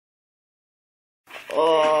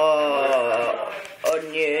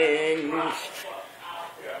Onions.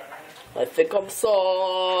 I think I'm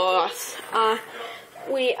sauce. I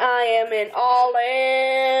am an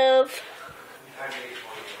olive.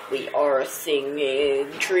 We are a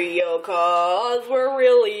singing trio cause we're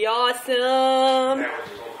really awesome.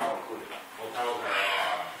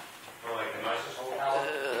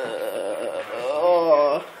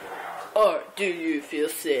 Do you feel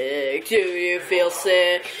sick? Do you feel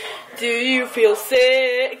sick? Do you feel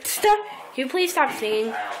sick? Stop! Can you please stop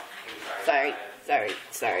singing? Sorry.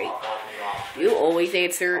 You always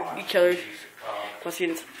answer each other's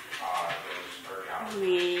questions.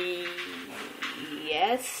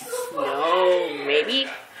 Yes? No? Maybe?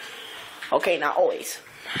 Okay, not always.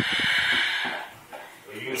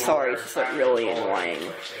 Sorry, it's just like really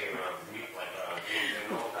annoying.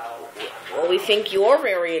 Well, we think you're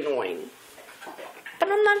very annoying. But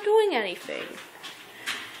I'm not doing anything.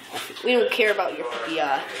 We don't care about your,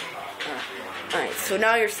 alright, so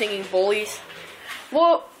now you're singing bullies.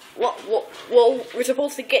 Well, we're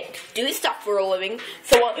supposed to do stuff for a living,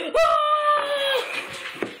 so,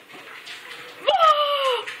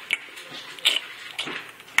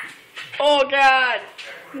 oh god!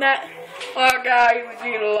 Oh god, he was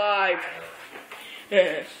eaten alive.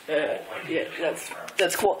 Yeah,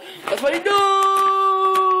 that's cool. That's what he do!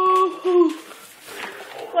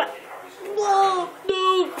 What? Whoa,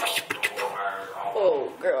 no!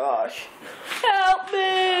 Oh gosh.